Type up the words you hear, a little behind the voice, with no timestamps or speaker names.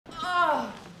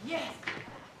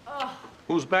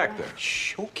Who's back there?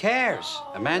 Shh, who cares?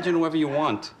 Imagine whoever you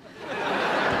want.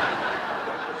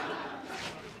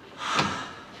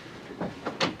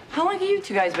 How long have you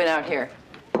two guys been out here?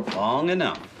 Long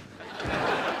enough.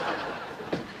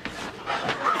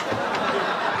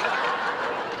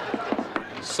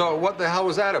 So what the hell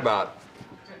was that about?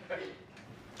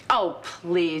 Oh,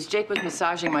 please. Jake was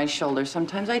massaging my shoulder.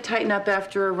 Sometimes I tighten up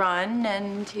after a run,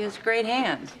 and he has great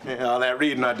hands. Yeah, all that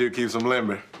reading I do keeps him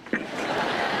limber.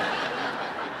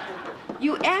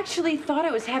 You actually thought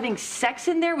I was having sex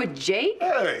in there with Jake?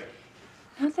 Hey,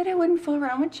 Not that I wouldn't fool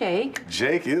around with Jake.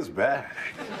 Jake is back.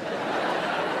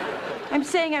 I'm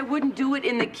saying I wouldn't do it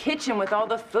in the kitchen with all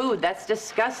the food. That's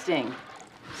disgusting.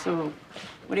 So,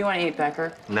 what do you want to eat,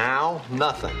 Becker? Now,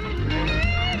 nothing.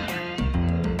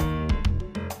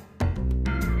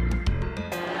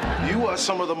 You are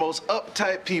some of the most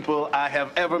uptight people I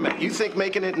have ever met. You think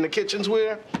making it in the kitchen's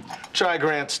weird? Try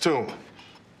Grant's tomb.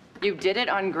 You did it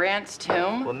on Grant's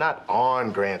tomb? Well, not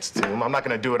on Grant's tomb. I'm not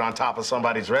gonna do it on top of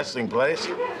somebody's resting place.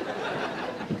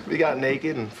 We got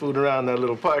naked and fooled around that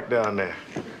little park down there.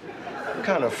 What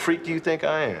kind of freak do you think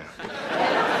I am?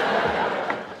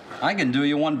 I can do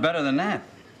you one better than that.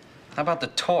 How about the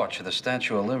torch or the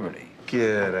Statue of Liberty?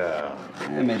 Get out.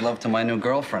 I made love to my new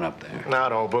girlfriend up there. I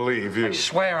don't believe you. I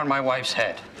swear on my wife's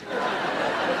head.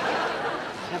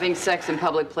 Having sex in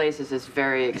public places is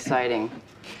very exciting.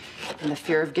 And the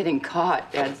fear of getting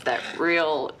caught adds that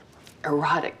real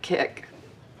erotic kick.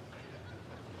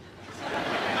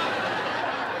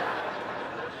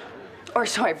 Or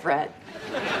so I've read.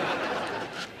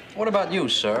 What about you,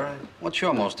 sir? What's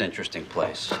your most interesting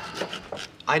place?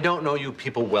 I don't know you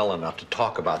people well enough to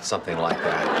talk about something like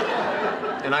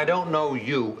that. And I don't know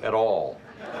you at all.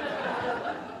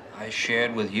 I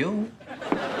shared with you.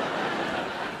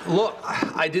 Look,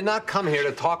 I did not come here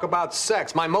to talk about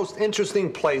sex. My most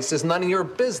interesting place is none of your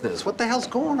business. What the hell's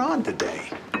going on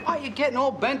today? Why are you getting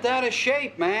all bent out of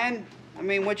shape, man? I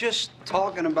mean, we're just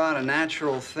talking about a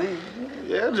natural thing.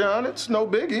 Yeah, John, it's no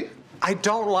biggie. I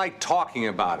don't like talking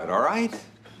about it, all right?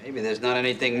 Maybe there's not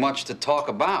anything much to talk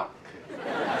about.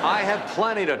 I have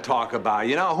plenty to talk about.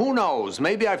 You know, who knows?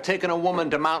 Maybe I've taken a woman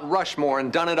to Mount Rushmore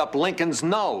and done it up Lincoln's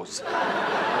nose.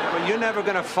 But you're never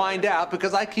gonna find out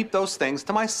because I keep those things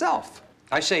to myself.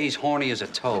 I say he's horny as a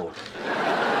toad.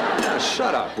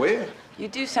 Shut up, will you? You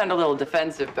do sound a little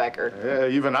defensive, Becker.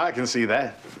 Yeah, even I can see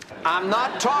that. I'm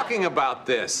not talking about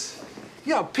this.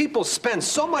 You know, people spend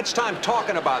so much time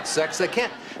talking about sex, they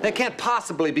can't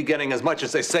possibly be getting as much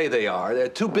as they say they are. They're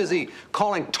too busy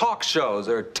calling talk shows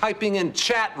or typing in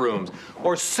chat rooms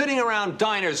or sitting around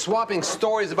diners swapping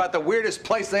stories about the weirdest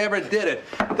place they ever did it.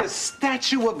 The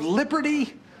Statue of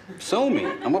Liberty? So me.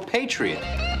 I'm a patriot.